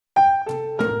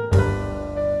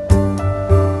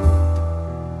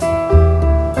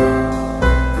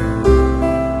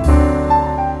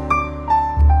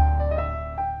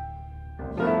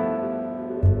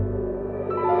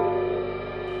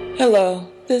Hello,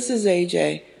 this is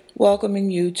AJ, welcoming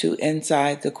you to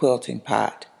Inside the Quilting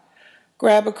Pot.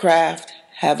 Grab a craft,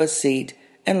 have a seat,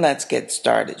 and let's get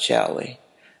started, shall we?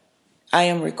 I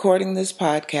am recording this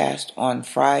podcast on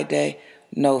Friday,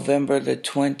 November the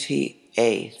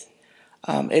 28th.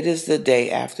 It is the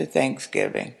day after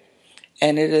Thanksgiving,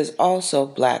 and it is also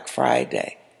Black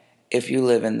Friday if you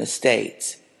live in the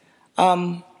States.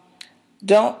 Don't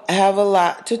have a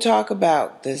lot to talk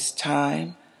about this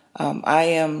time. I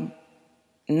am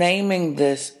naming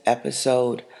this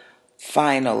episode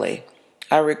Finally.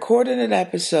 I recorded an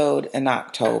episode in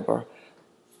October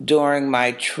during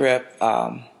my trip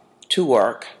to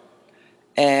work,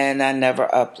 and I never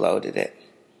uploaded it.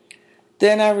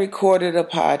 Then I recorded a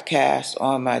podcast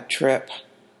on my trip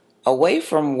away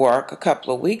from work a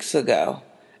couple of weeks ago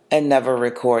and never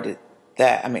recorded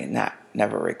that. I mean, not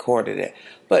never recorded it,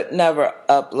 but never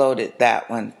uploaded that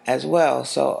one as well.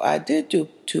 So I did do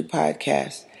two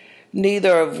podcasts,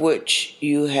 neither of which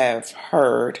you have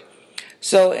heard.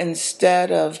 So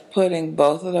instead of putting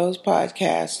both of those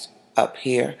podcasts up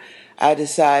here, I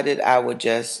decided I would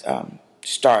just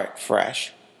start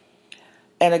fresh.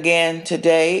 And again,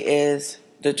 today is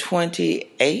the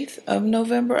 28th of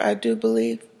November, I do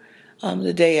believe,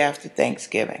 the day after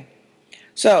Thanksgiving.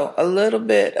 So a little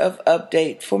bit of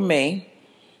update for me.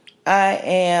 I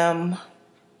am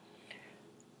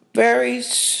very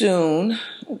soon,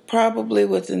 probably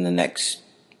within the next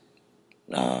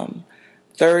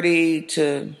 30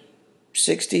 to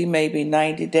 60, maybe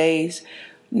 90 days,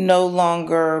 no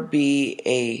longer be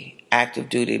a active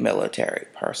duty military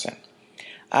person.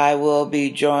 I will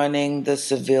be joining the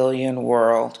civilian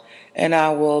world, and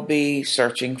I will be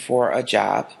searching for a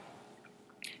job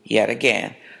yet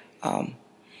again.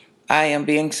 I am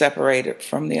being separated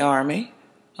from the Army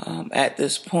at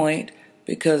this point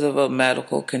because of a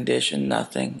medical condition,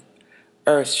 nothing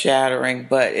earth-shattering,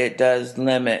 but it does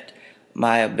limit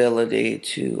my ability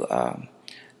to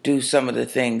do some of the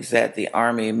things that the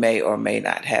Army may or may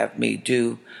not have me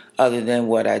do other than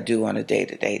what I do on a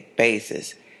day-to-day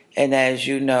basis. And as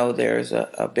you know, there's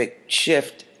a big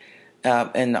shift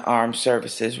in the armed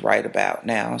services right about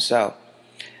now. So,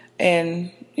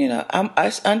 and,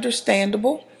 it's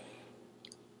understandable.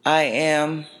 I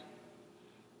am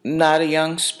not a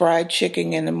young spry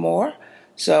chicken anymore,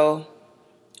 so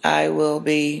I will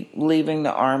be leaving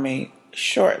the Army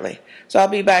shortly. So I'll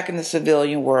be back in the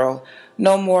civilian world.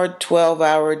 No more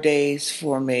 12-hour days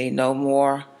for me. No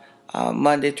more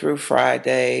Monday through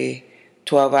Friday,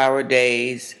 12-hour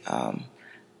days.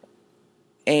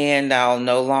 And I'll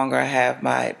no longer have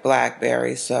my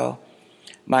BlackBerry, so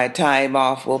my time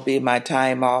off will be my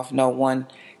time off. No one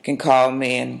can call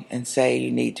me and say you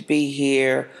need to be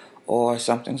here or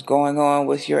something's going on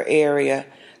with your area.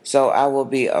 So I will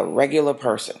be a regular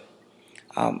person.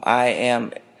 I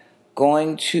am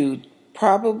going to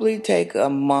probably take a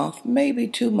month, maybe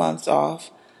 2 months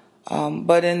off.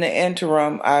 But in the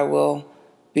interim, I will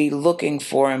be looking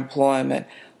for employment.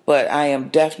 But I am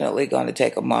definitely going to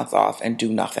take a month off and do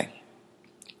nothing.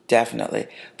 Definitely.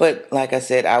 But like I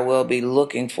said, I will be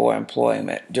looking for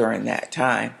employment during that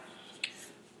time.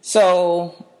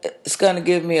 So it's going to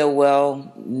give me a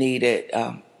well-needed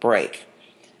break.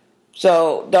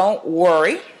 So don't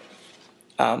worry.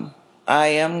 I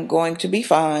am going to be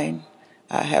fine.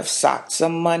 I have socked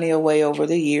some money away over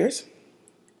the years.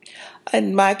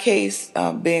 In my case,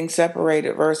 being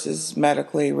separated versus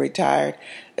medically retired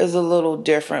is a little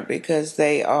different because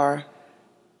they are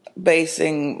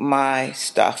basing my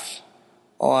stuff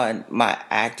on my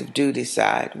active duty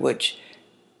side, which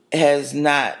is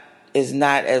not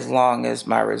as long as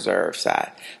my reserve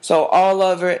side. So all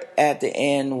of it at the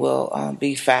end will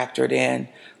be factored in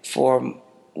for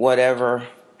whatever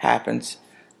happens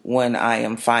when I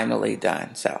am finally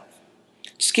done. So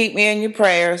just keep me in your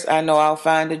prayers. I know I'll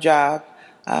find a job.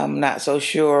 I'm not so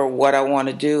sure what I want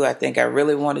to do. I think I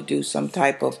really want to do some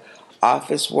type of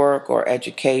office work or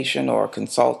education or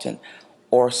consultant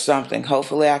or something.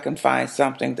 Hopefully I can find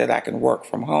something that I can work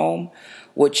from home,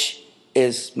 which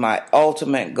is my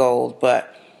ultimate goal.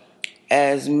 But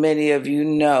as many of you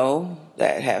know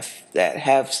that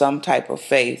have some type of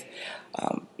faith,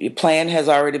 your plan has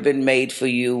already been made for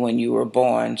you when you were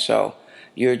born, so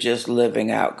you're just living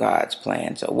out God's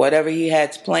plan. So whatever He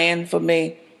has planned for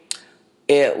me,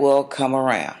 it will come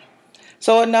around.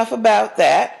 So enough about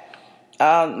that.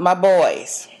 My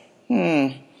boys.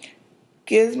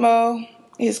 Gizmo,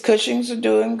 his Cushings are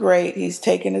doing great. He's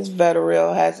taking his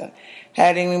Vetaril, hasn't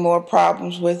had any more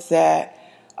problems with that.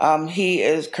 He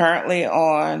is currently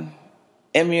on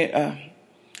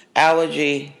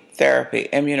allergy therapy,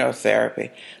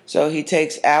 immunotherapy. So he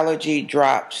takes allergy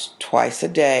drops twice a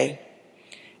day.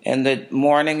 In the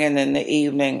morning and in the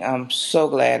evening, I'm so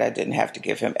glad I didn't have to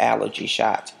give him allergy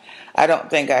shots. I don't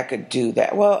think I could do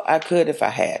that. Well, I could if I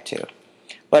had to,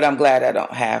 but I'm glad I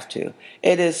don't have to.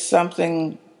 It is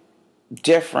something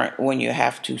different when you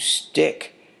have to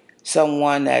stick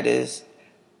someone that is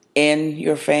in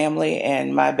your family,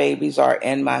 and my babies are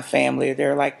in my family.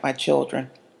 They're like my children.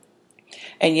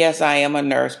 And yes, I am a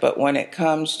nurse, but when it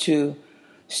comes to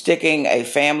sticking a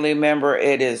family member,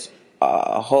 it is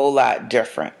a whole lot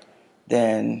different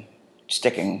than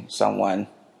sticking someone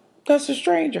that's a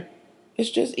stranger.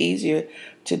 It's just easier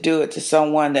to do it to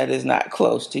someone that is not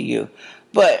close to you.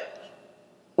 But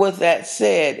with that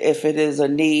said, if it is a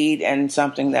need and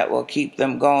something that will keep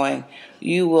them going,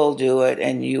 you will do it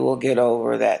and you will get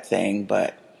over that thing.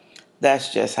 But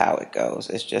that's just how it goes.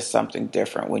 It's just something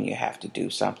different when you have to do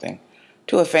something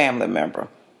to a family member.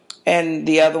 And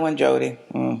the other one, Jody,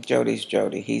 Jody's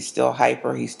Jody. He's still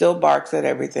hyper. He still barks at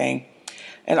everything.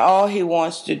 And all he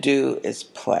wants to do is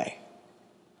play.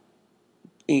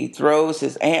 He throws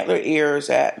his antler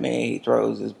ears at me. He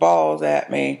throws his balls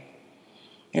at me.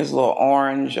 His little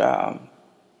orange,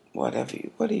 what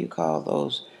do you call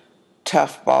those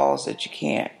tough balls that you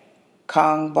can't,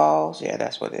 Kong balls? Yeah,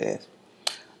 that's what it is.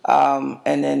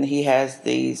 And then he has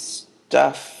these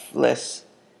stuffless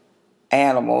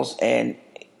animals, and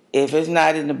if it's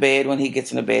not in the bed, when he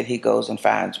gets in the bed, he goes and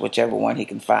finds whichever one he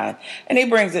can find, and he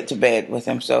brings it to bed with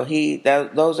him. So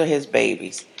those are his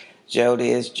babies.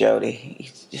 Jody is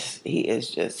Jody. He is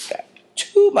just got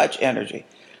too much energy,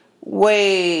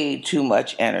 way too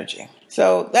much energy.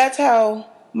 So that's how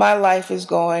my life is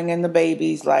going, and the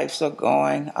babies' lives are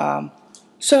going.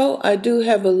 So I do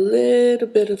have a little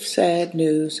bit of sad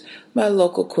news. My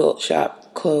local quilt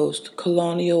shop closed.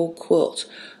 Colonial Quilts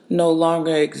no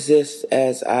longer exists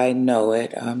as I know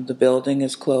it. The building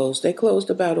is closed. They closed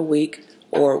about a week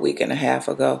or a week and a half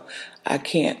ago. I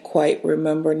can't quite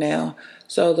remember now.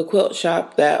 So the quilt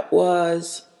shop that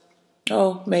was,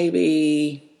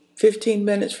 maybe 15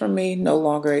 minutes from me no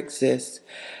longer exists.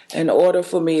 In order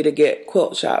for me to get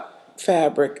quilt shop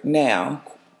fabric now,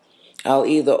 I'll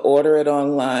either order it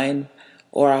online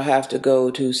or I'll have to go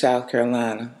to South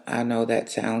Carolina. I know that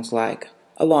sounds like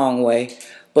a long way,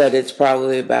 but it's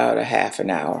probably about a half an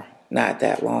hour, not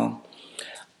that long.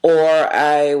 Or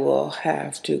I will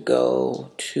have to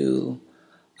go to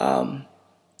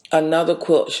another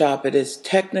quilt shop. It is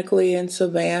technically in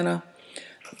Savannah,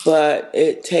 but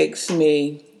it takes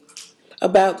me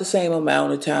about the same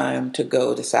amount of time to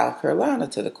go to South Carolina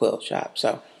to the quilt shop.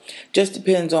 So just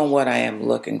depends on what I am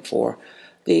looking for.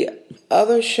 The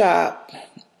other shop,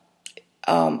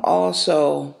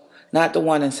 also, not the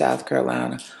one in South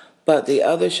Carolina, but the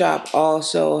other shop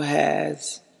also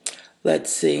has,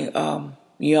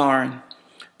 yarn.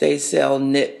 They sell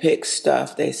knit pick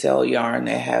stuff. They sell yarn.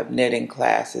 They have knitting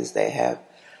classes. They have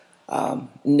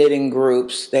knitting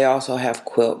groups. They also have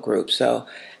quilt groups. So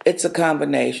it's a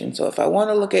combination. So if I want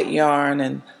to look at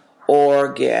yarn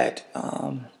or get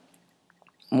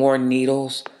more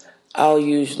needles, I'll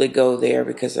usually go there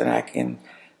because then I can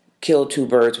kill two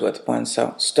birds with one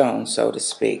stone, so to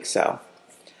speak. So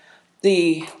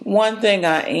the one thing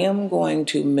I am going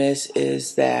to miss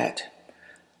is that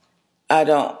I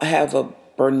don't have a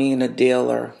Bernina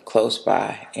dealer close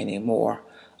by anymore.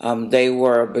 They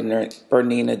were a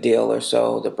Bernina dealer,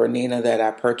 so the Bernina that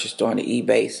I purchased on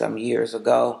eBay some years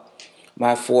ago,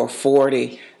 my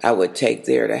 440, I would take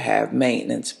there to have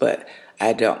maintenance, but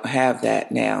I don't have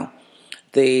that now.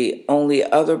 The only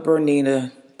other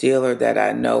Bernina dealer that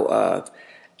I know of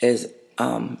is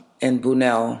in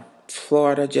Bunnell,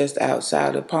 Florida, just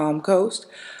outside of Palm Coast.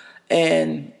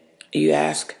 And you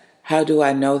ask, how do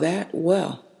I know that?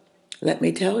 Well, let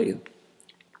me tell you.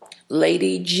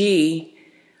 Lady G,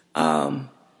 that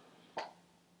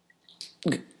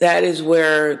is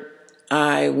where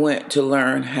I went to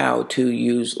learn how to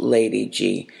use Lady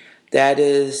G. That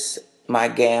is my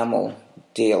Gamble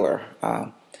dealer.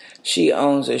 She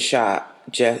owns a shop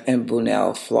just in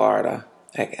Bunnell, Florida.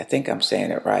 I think I'm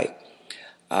saying it right.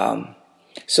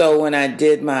 So when I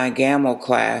did my Gamble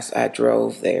class, I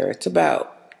drove there. It's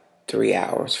about 3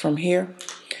 hours from here.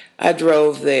 I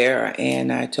drove there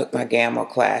and I took my Gamble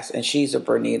class, and she's a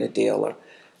Bernina dealer,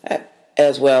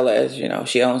 as well as,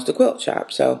 she owns the quilt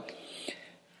shop. So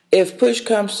if push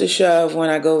comes to shove, when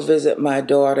I go visit my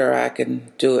daughter, I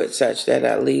can do it such that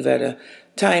I leave at a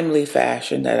timely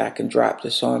fashion that I can drop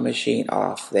the sewing machine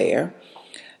off there.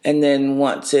 And then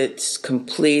once it's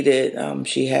completed,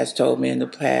 she has told me in the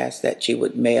past that she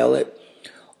would mail it,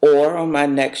 or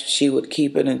she would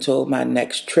keep it until my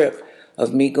next trip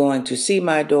of me going to see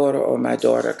my daughter or my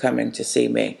daughter coming to see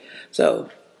me. So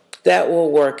that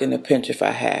will work in a pinch if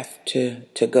I have to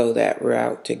go that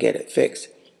route to get it fixed.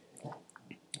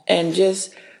 And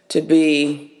just to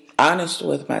be honest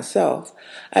with myself,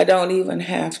 I don't even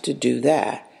have to do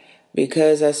that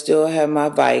because I still have my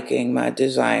Viking, my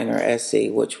Designer SC,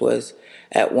 which was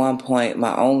at one point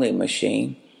my only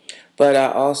machine. But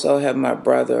I also have my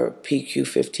brother PQ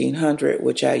 1500,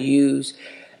 which I use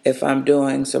if I'm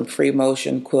doing some free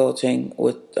motion quilting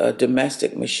with a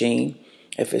domestic machine,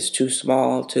 if it's too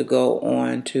small to go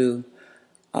on to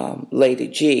Lady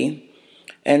G.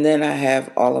 And then I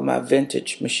have all of my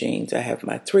vintage machines. I have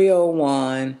my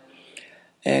 301,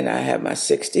 and I have my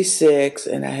 66,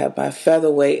 and I have my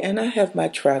featherweight, and I have my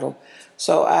treadle.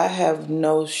 So I have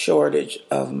no shortage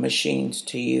of machines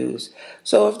to use.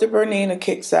 So if the Bernina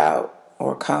kicks out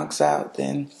or conks out,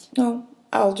 then no,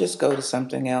 I'll just go to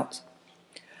something else.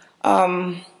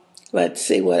 Let's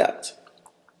see what else.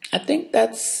 I think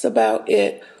that's about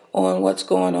it on what's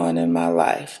going on in my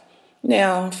life.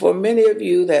 Now, for many of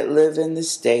you that live in the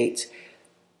States,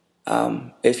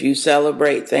 if you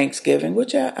celebrate Thanksgiving,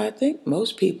 which I think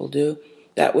most people do,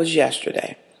 that was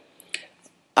yesterday.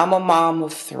 I'm a mom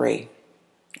of 3.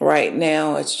 Right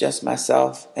now, it's just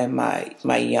myself and my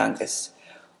youngest.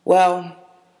 Well,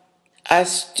 I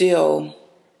still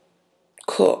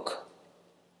cook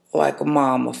like a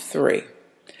mom of 3.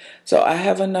 So I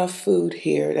have enough food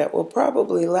here that will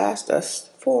probably last us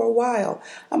for a while.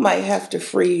 I might have to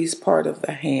freeze part of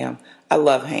the ham. I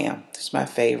love ham. It's my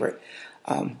favorite.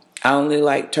 I only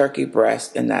like turkey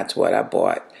breast, and that's what I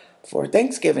bought for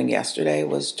Thanksgiving yesterday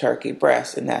was turkey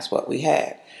breast, and that's what we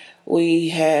had. We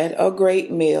had a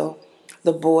great meal.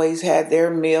 The boys had their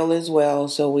meal as well,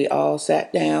 so we all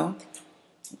sat down.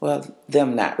 Well,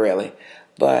 them not really,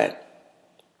 but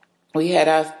we had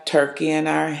our turkey and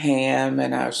our ham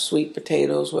and our sweet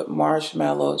potatoes with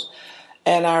marshmallows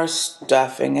and our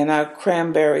stuffing and our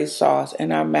cranberry sauce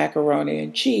and our macaroni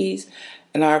and cheese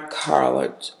and our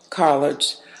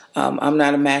collards. I'm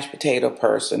not a mashed potato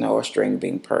person or a string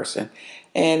bean person.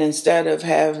 And instead of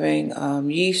having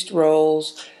yeast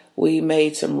rolls, we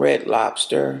made some Red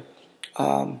Lobster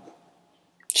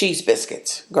cheese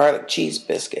biscuits, garlic cheese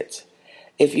biscuits.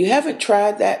 If you haven't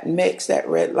tried that mix, that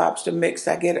Red Lobster mix,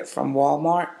 I get it from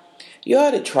Walmart, you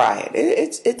ought to try it.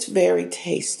 It's very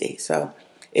tasty. So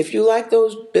if you like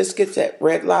those biscuits at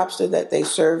Red Lobster that they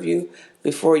serve you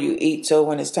before you eat, so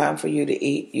when it's time for you to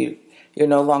eat, you're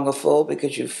no longer full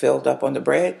because you've filled up on the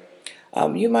bread,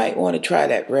 you might want to try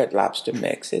that Red Lobster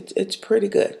mix. It's pretty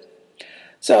good.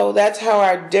 So that's how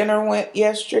our dinner went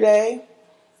yesterday.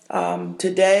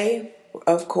 Today,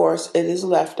 of course, it is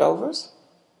leftovers.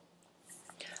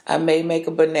 I may make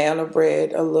a banana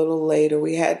bread a little later.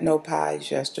 We had no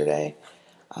pies yesterday.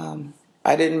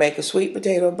 I didn't make a sweet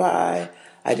potato pie.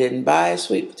 I didn't buy a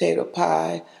sweet potato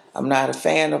pie. I'm not a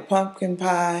fan of pumpkin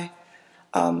pie.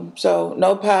 So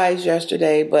no pies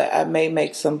yesterday, but I may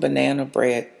make some banana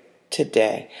bread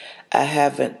today. I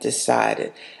haven't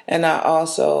decided. And I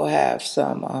also have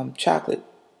some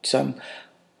some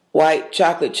white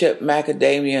chocolate chip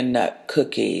macadamia nut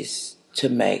cookies to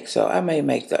make. So I may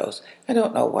make those. I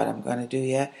don't know what I'm going to do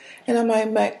yet. And I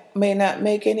may not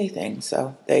make anything.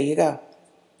 So there you go.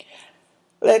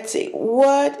 Let's see.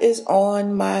 What is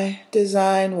on my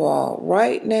design wall?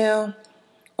 Right now,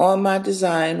 on my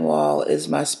design wall is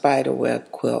my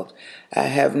spiderweb quilt. I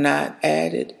have not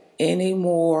added any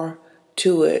more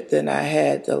to it than I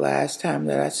had the last time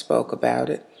that I spoke about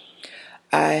it.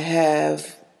 I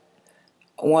have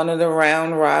one of the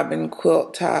round robin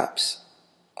quilt tops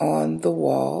on the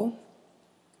wall.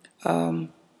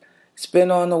 It's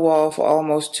been on the wall for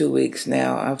almost 2 weeks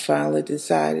now. I finally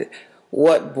decided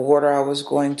what border I was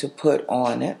going to put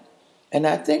on it. And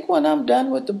I think when I'm done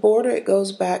with the border, it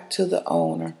goes back to the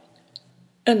owner.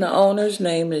 And the owner's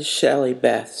name is Shelly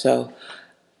Beth. So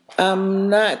I'm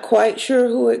not quite sure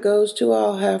who it goes to.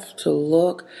 I'll have to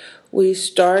look. We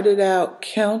started out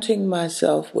counting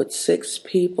myself with 6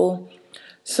 people.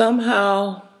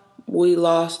 Somehow we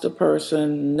lost a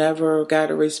person, never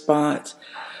got a response.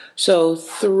 So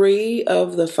 3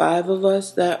 of the 5 of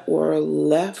us that were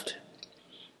left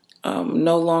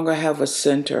no longer have a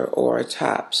center or a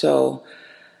top. So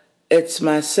it's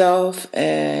myself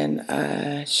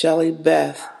and Shelly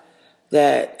Beth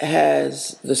that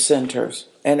has the centers.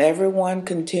 And everyone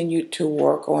continued to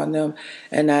work on them,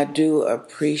 and I do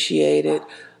appreciate it.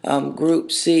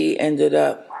 Group C ended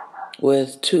up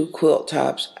with 2 quilt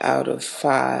tops out of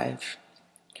 5.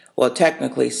 Well,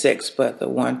 technically 6, but the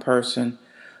one person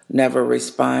never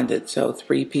responded. So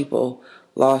 3 people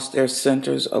lost their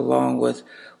centers along with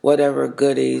whatever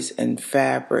goodies and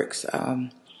fabrics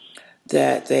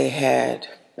that they had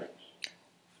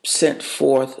sent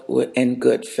forth in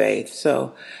good faith.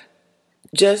 So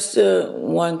just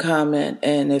one comment,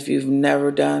 and if you've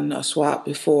never done a swap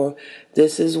before,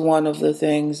 this is one of the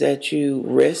things that you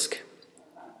risk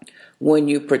when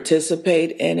you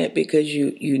participate in it, because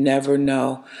you never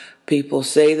know. People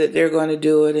say that they're going to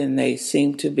do it and they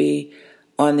seem to be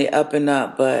on the up and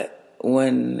up, but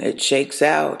when it shakes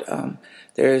out,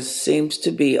 there seems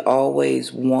to be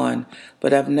always one.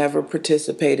 But I've never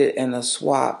participated in a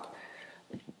swap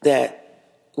that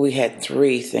we had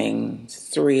three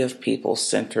of people's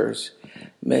centers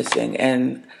missing.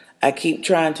 And I keep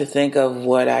trying to think of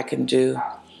what I can do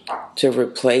to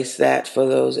replace that for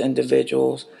those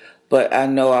individuals, but I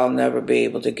know I'll never be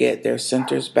able to get their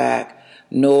centers back,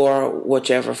 nor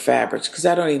whichever fabrics, because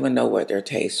I don't even know what their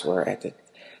tastes were at the.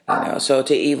 So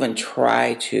to even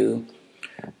try to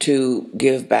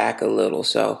give back a little.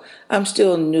 So I'm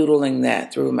still noodling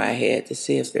that through my head to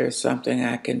see if there's something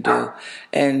I can do.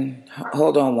 And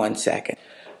hold on one second.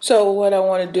 So what I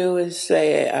want to do is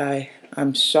say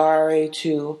I'm sorry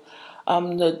to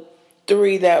the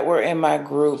three that were in my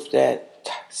group that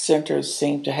centers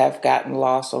seem to have gotten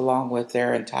lost along with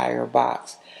their entire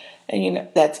box. And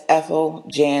that's Ethel,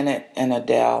 Janet, and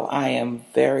Adele. I am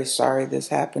very sorry this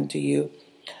happened to you.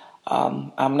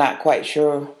 I'm not quite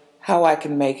sure how I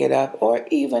can make it up, or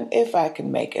even if I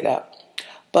can make it up.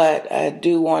 But I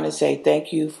do want to say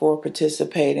thank you for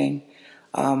participating,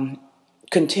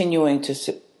 continuing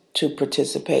to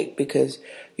participate, because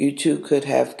you too could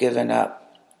have given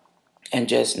up and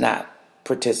just not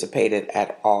participated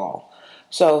at all.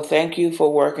 So thank you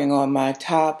for working on my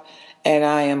top, and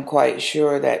I am quite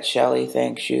sure that Shelley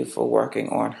thanks you for working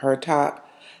on her top.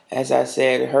 As I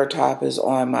said, her top is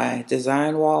on my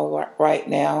design wall right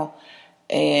now,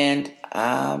 and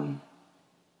I'm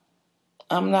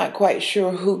not quite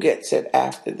sure who gets it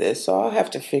after this, so I'll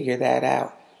have to figure that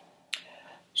out.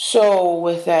 So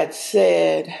with that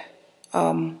said,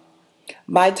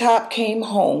 my top came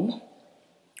home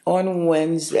on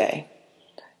Wednesday.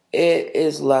 It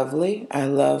is lovely. I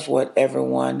love what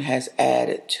everyone has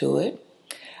added to it.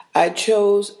 I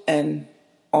chose an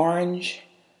orange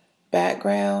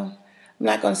background. I'm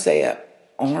not going to say a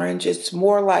orange. It's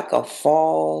more like a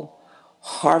fall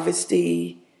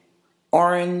harvesty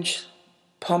orange,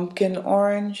 pumpkin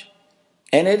orange.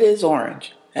 And it is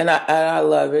orange. And I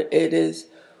love it. It is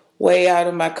way out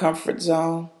of my comfort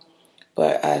zone,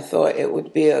 but I thought it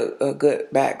would be a good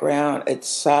background. It's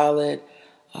solid.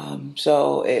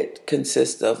 So it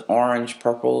consists of orange,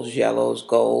 purples, yellows,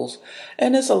 golds,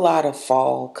 and it's a lot of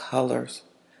fall colors.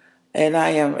 And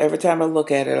every time I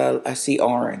look at it, I see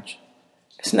orange.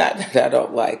 It's not that I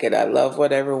don't like it. I love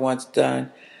what everyone's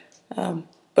done,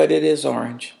 but it is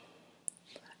orange.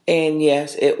 And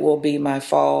yes, it will be my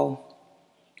fall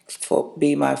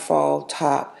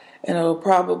top, and it'll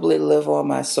probably live on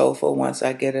my sofa once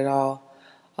I get it all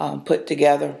put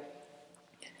together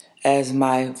as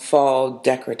my fall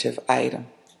decorative item.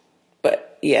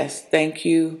 But yes, thank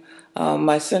you.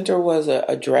 My center was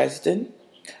a Dresden.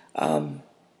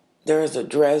 There is a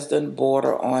Dresden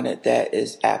border on it that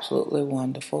is absolutely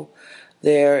wonderful.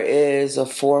 There is a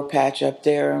 4-patch up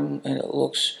there, and it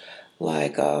looks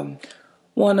like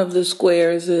one of the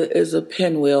squares is a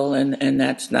pinwheel, and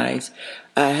that's nice.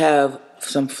 I have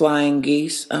some flying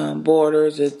geese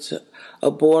borders. It's a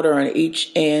border on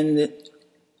each end.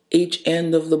 Each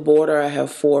end of the border, I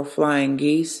have 4 flying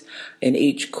geese. In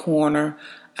each corner,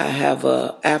 I have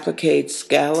a applique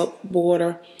scallop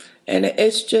border, and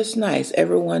it's just nice.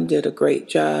 Everyone did a great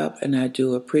job, and I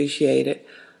do appreciate it.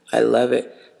 I love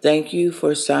it. Thank you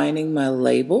for signing my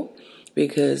label,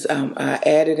 because I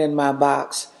added in my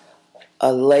box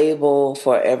a label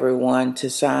for everyone to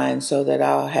sign so that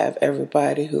I'll have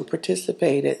everybody who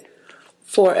participated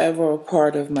forever a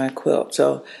part of my quilt.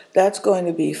 So that's going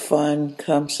to be fun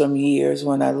come some years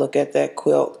when I look at that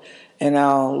quilt, and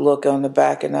I'll look on the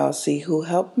back and I'll see who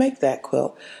helped make that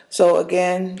quilt. So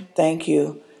again, thank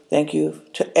you. Thank you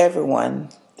to everyone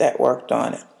that worked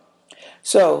on it.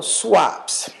 So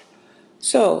swaps.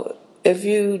 So if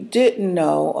you didn't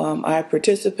know, I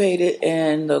participated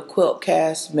in the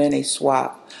Quiltcast mini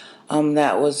swap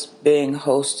that was being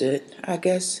hosted, I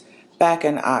guess, back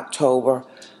in October.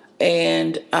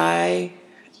 And I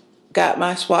got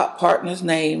my swap partner's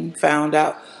name, found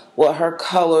out what her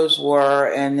colors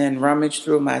were, and then rummaged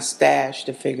through my stash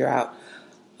to figure out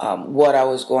what I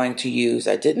was going to use.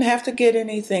 I didn't have to get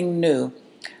anything new.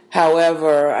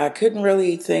 However, I couldn't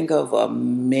really think of a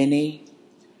mini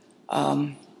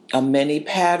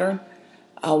pattern.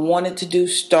 I wanted to do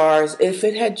stars. If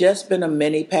it had just been a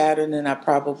mini pattern, then I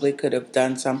probably could have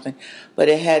done something, but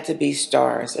it had to be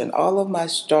stars. And all of my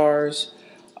stars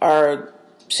are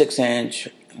 6-inch,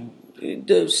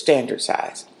 the standard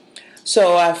size.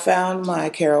 So I found my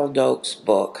Carol Dokes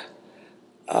book,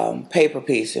 paper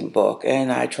piecing book,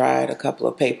 and I tried a couple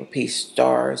of paper piece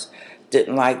stars.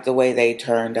 Didn't like the way they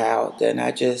turned out. Then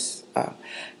I just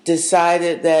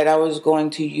decided that I was going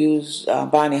to use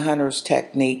Bonnie Hunter's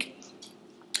technique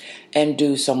and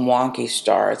do some wonky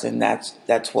stars, and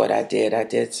that's what I did. I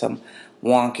did some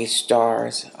wonky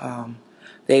stars.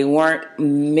 They weren't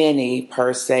many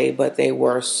per se, but they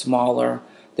were smaller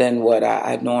than what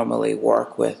I normally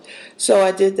work with. So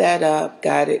I did that up,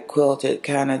 got it quilted,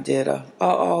 kind of did a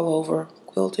all over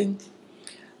quilting,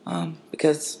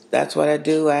 because that's what I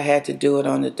do. I had to do it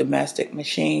on the domestic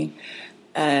machine,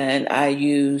 and I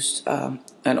used an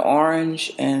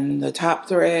orange in the top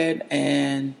thread,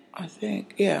 and I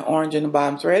think, yeah, orange in the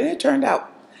bottom thread. And it turned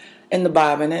out in the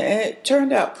bobbin, and it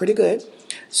turned out pretty good.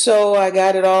 So I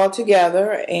got it all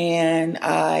together, and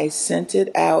I sent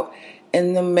it out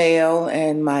in the mail,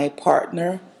 and my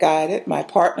partner got it. My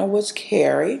partner was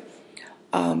Carrie.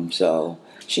 So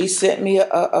she sent me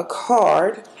a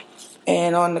card,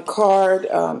 and on the card,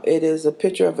 it is a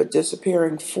picture of a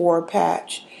disappearing 4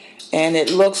 patch, and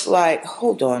it looks like,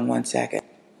 hold on one second.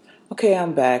 Okay,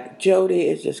 I'm back. Jody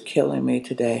is just killing me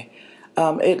today.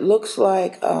 It looks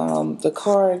like the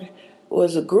card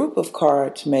was a group of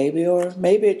cards, maybe, or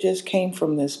maybe it just came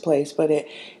from this place, but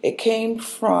it came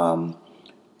from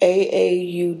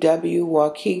AAUW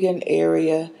Waukegan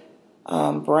area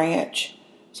branch.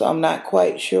 So I'm not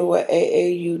quite sure what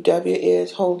AAUW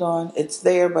is. Hold on, it's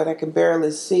there, but I can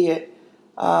barely see it.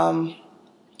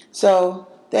 So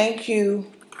thank you,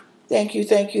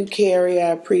 Carrie. I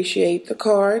appreciate the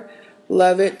card.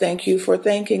 Love it. Thank you for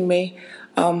thanking me.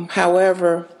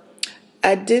 However,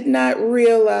 I did not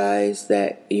realize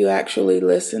that you actually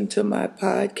listened to my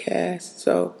podcast.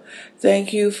 So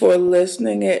thank you for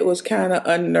listening. It was kind of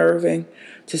unnerving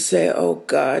to say, oh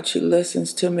God, she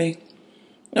listens to me.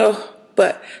 Oh,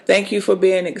 but thank you for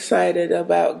being excited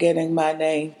about getting my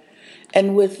name.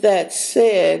 And with that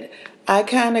said, I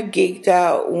kind of geeked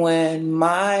out when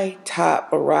my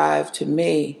top arrived to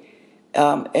me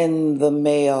in the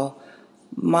mail.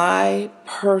 My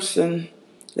person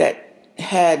that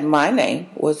had my name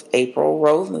was April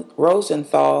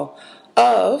Rosenthal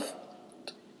of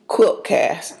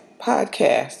Quiltcast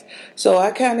podcast. So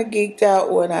I kind of geeked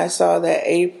out when I saw that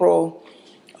April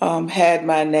had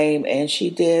my name, and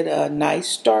she did a nice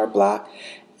star block,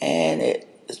 and it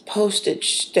is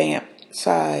postage stamp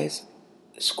size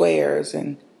squares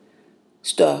and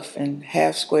stuff, and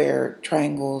half square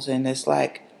triangles, and it's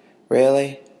like,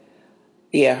 really?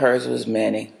 Yeah, hers was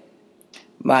many.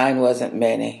 Mine wasn't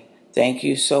many. Thank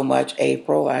you so much,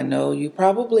 April. I know you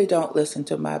probably don't listen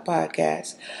to my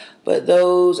podcast, but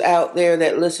those out there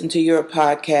that listen to your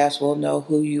podcast will know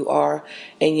who you are.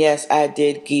 And yes, I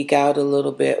did geek out a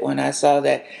little bit when I saw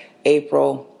that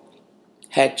April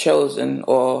had chosen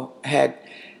or had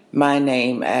my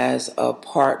name as a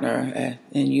partner.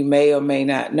 And you may or may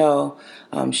not know,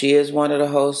 she is one of the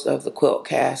hosts of the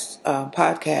Quiltcast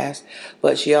podcast,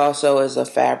 but she also is a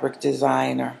fabric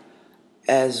designer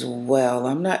as well.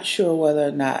 I'm not sure whether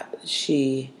or not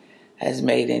she has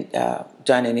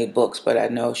done any books, but I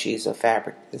know she's a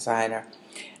fabric designer.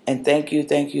 And thank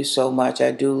you so much.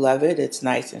 I do love it. It's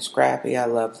nice and scrappy. I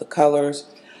love the colors.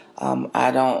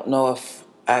 I don't know if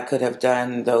I could have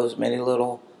done those many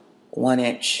little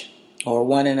 1-inch or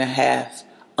 1.5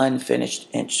 unfinished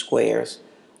inch squares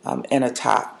in a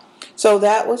top. So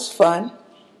that was fun.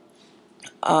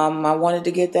 I wanted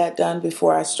to get that done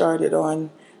before I started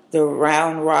on the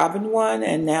round robin one,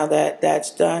 and now that that's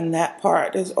done, that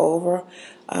part is over.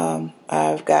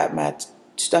 I've got my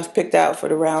stuff picked out for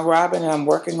the round robin, and I'm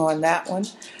working on that one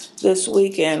this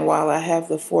weekend while I have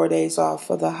the 4 days off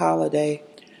for the holiday.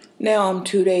 Now I'm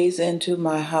 2 days into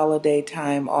my holiday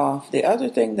time off. The other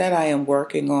thing that I am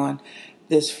working on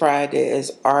this Friday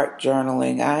is art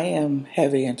journaling. I am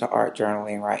heavy into art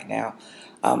journaling right now.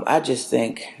 I just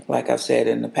think, like I've said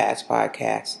in the past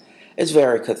podcasts, it's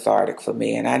very cathartic for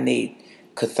me, and I need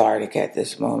cathartic at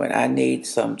this moment. I need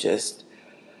some just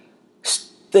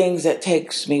things that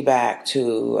takes me back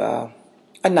to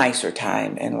a nicer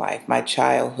time in life, my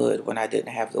childhood, when I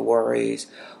didn't have the worries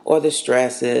or the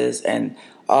stresses, and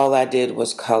all I did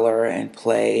was color and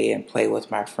play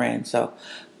with my friends. So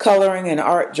coloring and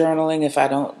art journaling, if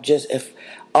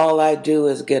all I do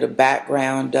is get a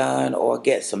background done or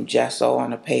get some gesso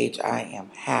on a page, I am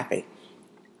happy.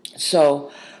 So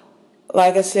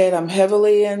like I said, I'm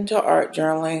heavily into art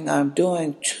journaling. I'm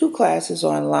doing 2 classes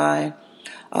online.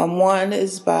 One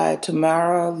is by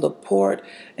Tamara Laporte,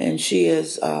 and she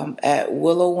is at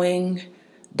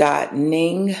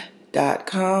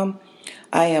willowwing.ning.com.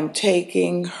 I am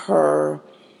taking her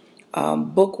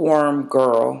Bookworm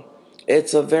Girl.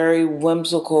 It's a very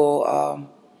whimsical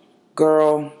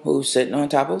girl who's sitting on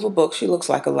top of a book. She looks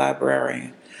like a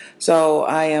librarian. So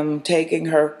I am taking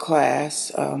her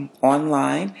class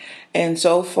online. And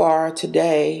so far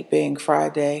today, being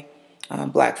Friday,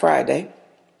 Black Friday,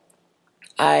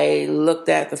 I looked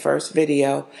at the first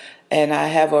video and I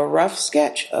have a rough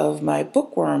sketch of my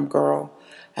Bookworm Girl.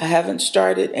 I haven't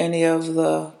started any of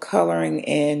the coloring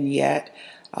in yet.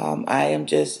 I am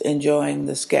just enjoying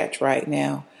the sketch right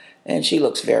now. And she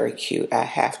looks very cute. I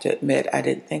have to admit, I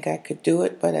didn't think I could do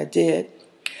it, but I did.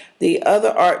 The other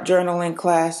art journaling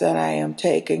class that I am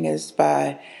taking is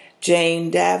by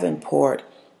Jane Davenport.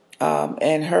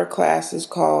 And her class is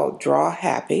called Draw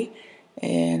Happy.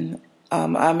 And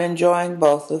I'm enjoying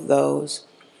both of those.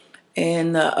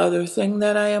 And the other thing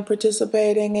that I am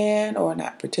participating in, or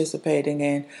not participating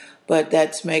in, but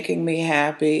that's making me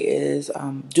happy is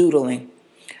doodling.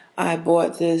 I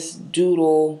bought this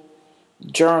doodle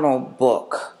journal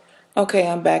book. Okay,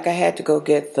 I'm back. I had to go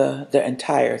get the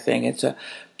entire thing. It's a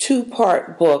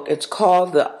two-part book. It's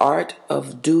called The Art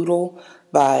of Doodle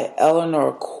by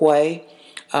Eleanor Quay.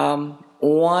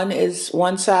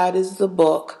 One side is the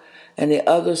book, and the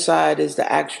other side is the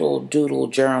actual doodle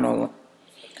journal.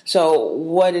 So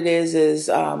what it is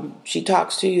she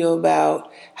talks to you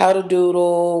about how to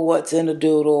doodle, what's in a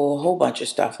doodle, a whole bunch of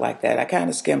stuff like that. I kind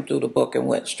of skimmed through the book and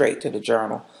went straight to the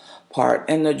journal part.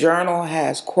 And the journal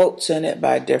has quotes in it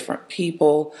by different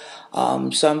people.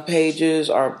 Some pages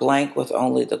are blank with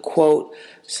only the quote.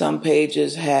 Some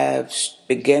pages have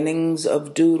beginnings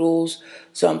of doodles.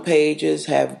 Some pages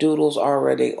have doodles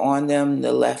already on them.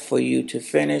 They're left for you to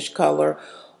finish, color,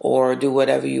 or do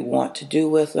whatever you want to do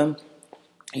with them.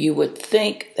 You would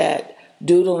think that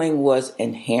doodling was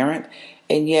inherent.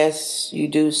 And yes, you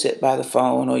do sit by the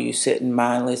phone or you sit in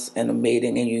mindless in a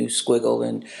meeting and you squiggle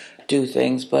and do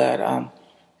things. But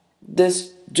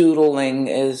this doodling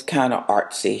is kind of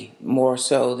artsy, more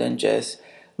so than just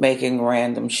making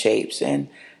random shapes. And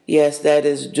yes, that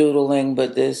is doodling,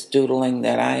 but this doodling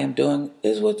that I am doing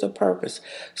is with a purpose.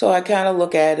 So I kind of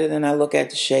look at it and I look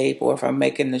at the shape, or if I'm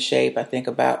making the shape, I think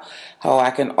about how I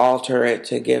can alter it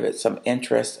to give it some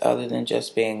interest other than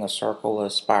just being a circle, a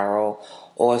spiral,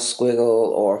 or a squiggle,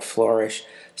 or a flourish.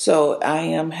 So I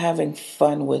am having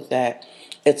fun with that.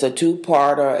 It's a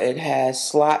two-parter. It has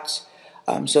slots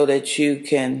so that you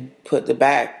can put the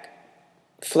back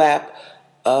flap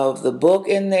of the book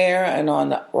in there, and on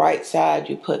the right side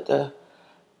you put the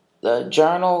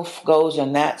journal goes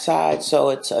in that side. So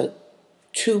it's a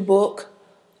two book,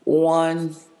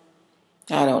 one,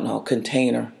 I don't know,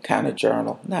 container kind of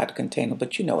journal. Not a container,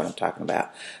 but you know what I'm talking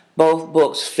about. Both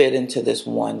books fit into this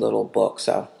one little book.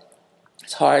 So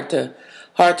it's hard to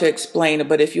explain it,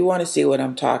 but if you want to see what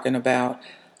I'm talking about,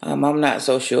 I'm not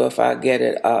so sure if I get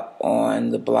it up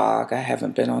on the blog. I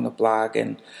haven't been on the blog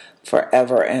in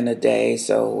forever and a day,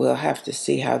 so we'll have to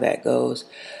see how that goes.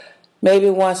 Maybe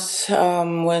once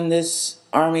when this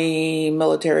Army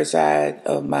military side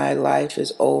of my life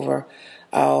is over,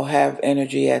 I'll have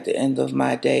energy at the end of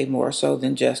my day more so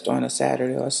than just on a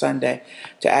Saturday or Sunday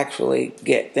to actually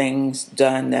get things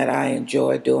done that I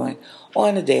enjoy doing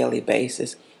on a daily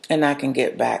basis. And I can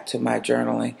get back to my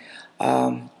journaling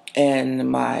and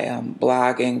my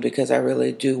blogging, because I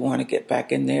really do want to get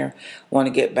back in there, want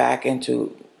to get back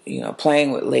into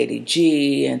playing with Lady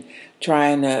G and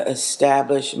trying to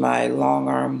establish my long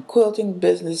arm quilting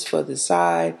business for the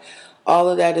side. All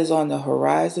of that is on the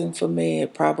horizon for me.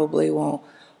 It probably won't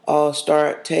all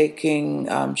start taking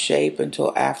shape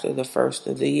until after the first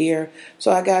of the year.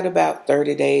 So I got about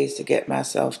 30 days to get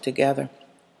myself together.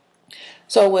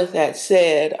 So with that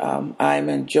said, I'm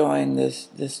enjoying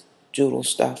this doodle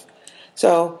stuff.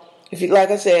 So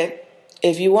like I said,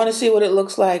 if you want to see what it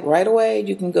looks like right away,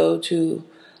 you can go to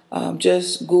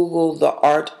just Google The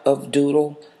Art of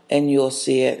Doodle and you'll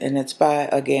see it. And it's by,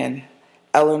 again,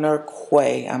 Eleanor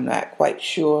Quay. I'm not quite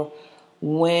sure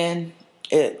when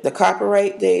the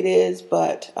copyright date is,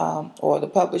 but or the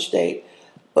published date,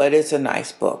 but it's a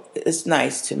nice book. It's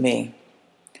nice to me.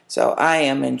 So I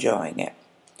am enjoying it.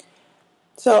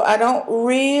 So I don't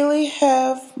really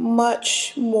have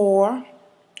much more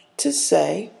to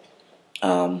say.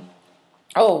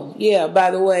 Oh, yeah,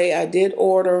 by the way, I did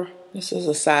order, this is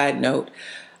a side note,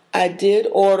 I did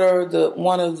order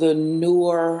one of the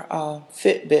newer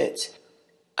Fitbits.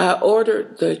 I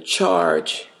ordered the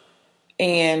Charge,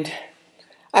 and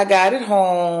I got it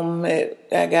home. I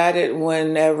got it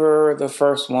whenever the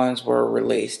first ones were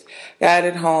released. Got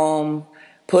it home,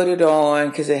 put it on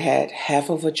because it had half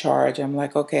of a charge. I'm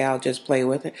like, okay, I'll just play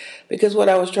with it. Because what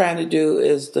I was trying to do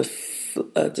is the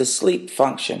the sleep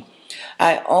function.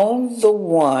 I own the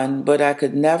one, but I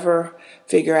could never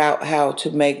figure out how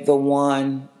to make the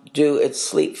one do its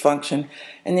sleep function.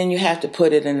 And then you have to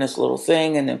put it in this little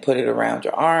thing and then put it around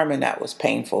your arm, and that was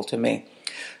painful to me.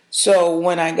 So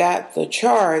when I got the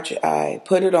charge, I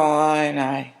put it on.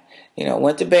 I,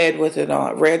 went to bed with it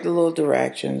on, read the little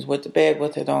directions, went to bed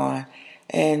with it on,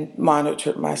 and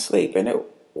monitored my sleep, and it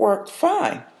worked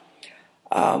fine.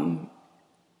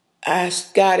 I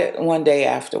got it one day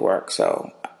after work,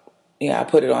 so I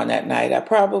put it on that night. I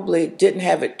probably didn't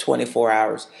have it 24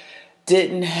 hours,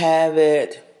 didn't have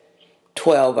it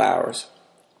 12 hours.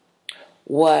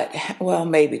 Well,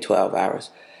 maybe 12 hours.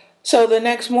 So the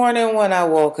next morning when I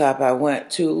woke up, I went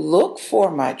to look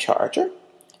for my charger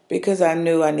because I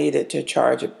knew I needed to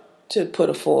charge it, to put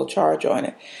a full charge on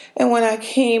it. And when I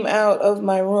came out of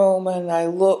my room and I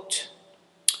looked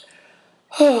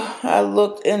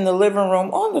in the living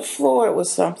room. On the floor it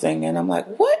was something, and I'm like,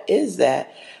 what is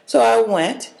that? So I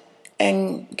went,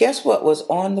 and guess what was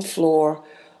on the floor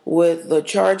with the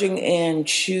charging end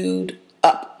chewed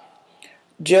up?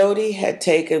 Jody had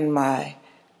taken my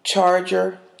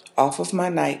charger off of my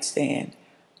nightstand,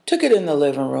 took it in the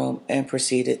living room, and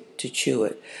proceeded to chew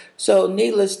it. So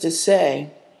needless to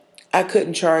say, I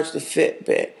couldn't charge the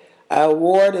Fitbit. I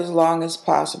wore it as long as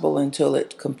possible until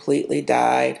it completely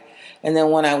died. And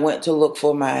then when I went to look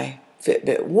for my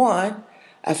Fitbit 1,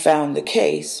 I found the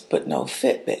case, but no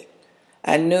Fitbit.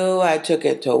 I knew I took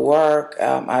it to work.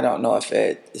 I don't know if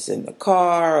it is in the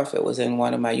car or if it was in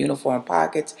one of my uniform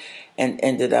pockets and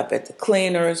ended up at the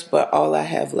cleaners, but all I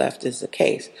have left is the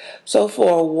case. So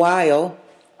for a while,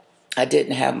 I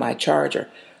didn't have my charger.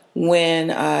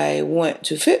 When I went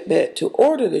to Fitbit to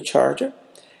order the charger,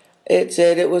 it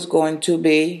said it was going to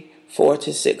be 4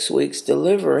 to 6 weeks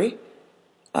delivery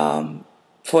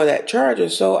for that charger.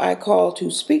 So I called to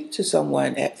speak to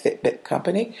someone at Fitbit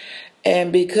Company.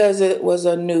 And because it was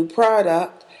a new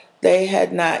product, they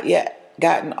had not yet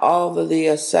gotten all of the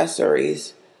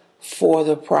accessories for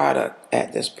the product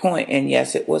at this point. And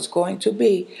yes, it was going to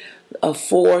be a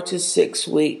 4 to 6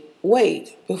 week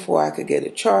wait before I could get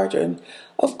a charger. And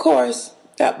of course,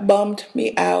 that bummed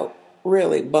me out,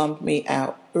 really bummed me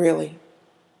out, really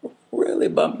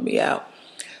bummed me out.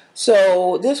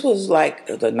 So this was like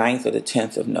the 9th or the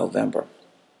 10th of November.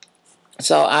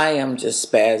 So I am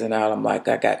just spazzing out. I'm like,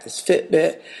 I got this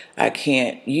Fitbit. I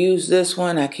can't use this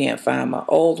one. I can't find my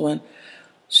old one.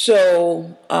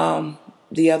 So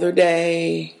the other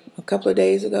day, a couple of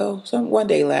days ago, one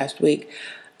day last week,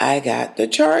 I got the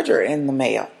charger in the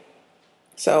mail.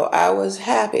 So I was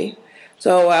happy.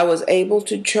 So I was able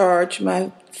to charge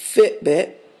my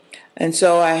Fitbit. And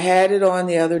so I had it on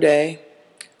the other day.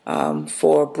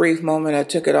 For a brief moment, I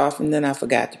took it off and then I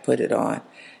forgot to put it on.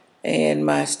 And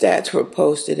my stats were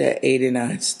posted at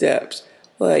 89 steps.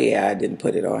 Well, yeah, I didn't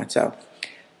put it on. So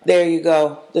there you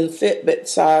go, the Fitbit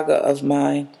saga of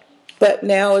mine. But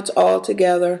now it's all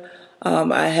together.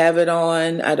 I have it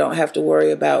on. I don't have to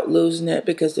worry about losing it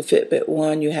because the Fitbit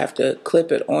one, you have to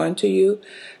clip it onto you.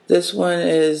 This one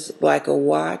is like a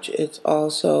watch. It's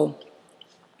also,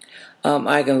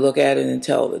 I can look at it and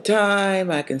tell the time.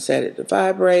 I can set it to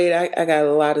vibrate. I got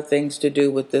a lot of things to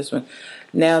do with this one.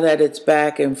 Now that it's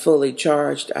back and fully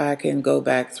charged, I can go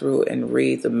back through and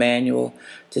read the manual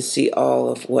to see all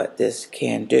of what this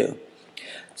can do.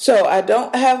 So I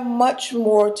don't have much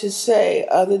more to say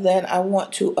other than I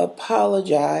want to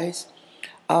apologize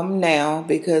now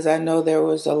because I know there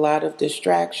was a lot of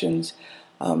distractions.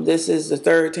 This is the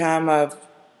third time I've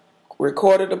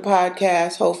recorded a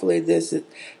podcast. Hopefully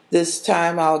this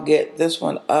time I'll get this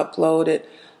one uploaded.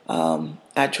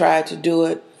 I tried to do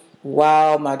it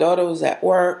while my daughter was at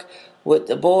work with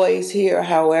the boys here.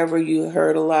 However, you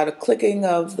heard a lot of clicking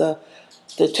of the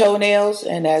toenails,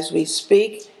 and as we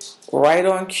speak, right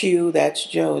on cue, that's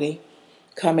Jody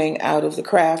coming out of the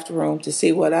craft room to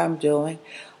see what I'm doing.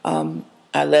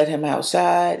 I let him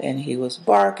outside and he was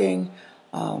barking.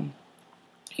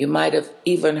 You might have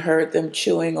even heard them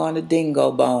chewing on a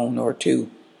dingo bone or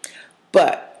two.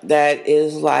 But that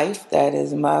is life. That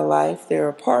is my life. They're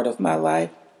a part of my life.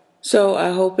 So I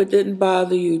hope it didn't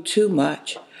bother you too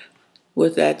much.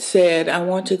 With that said, I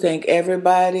want to thank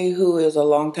everybody who is a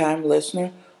longtime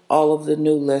listener, all of the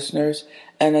new listeners.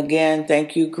 And again,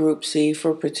 thank you, Group C,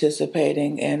 for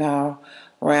participating in our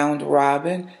round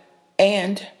robin.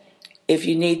 And if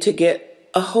you need to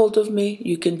get a hold of me,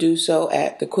 you can do so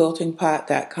at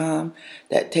thequiltingpot.com.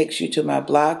 That takes you to my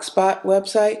Blogspot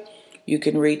website. You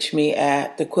can reach me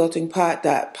at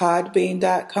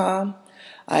thequiltingpot.podbean.com.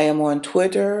 I am on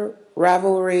Twitter,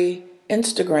 Ravelry,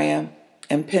 Instagram,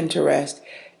 and Pinterest,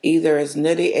 either as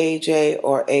Nitty AJ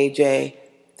or AJ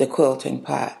the quilting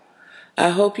pot. I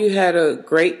hope you had a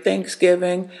great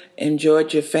Thanksgiving,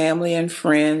 enjoyed your family and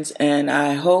friends, and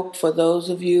I hope for those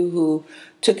of you who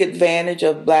took advantage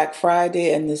of Black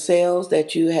Friday and the sales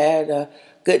that you had a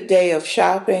good day of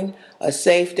shopping, a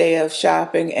safe day of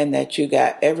shopping, and that you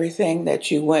got everything that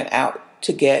you went out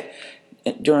to get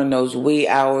during those wee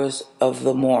hours of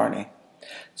the morning.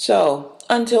 So,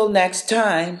 until next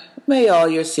time, may all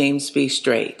your seams be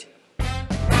straight.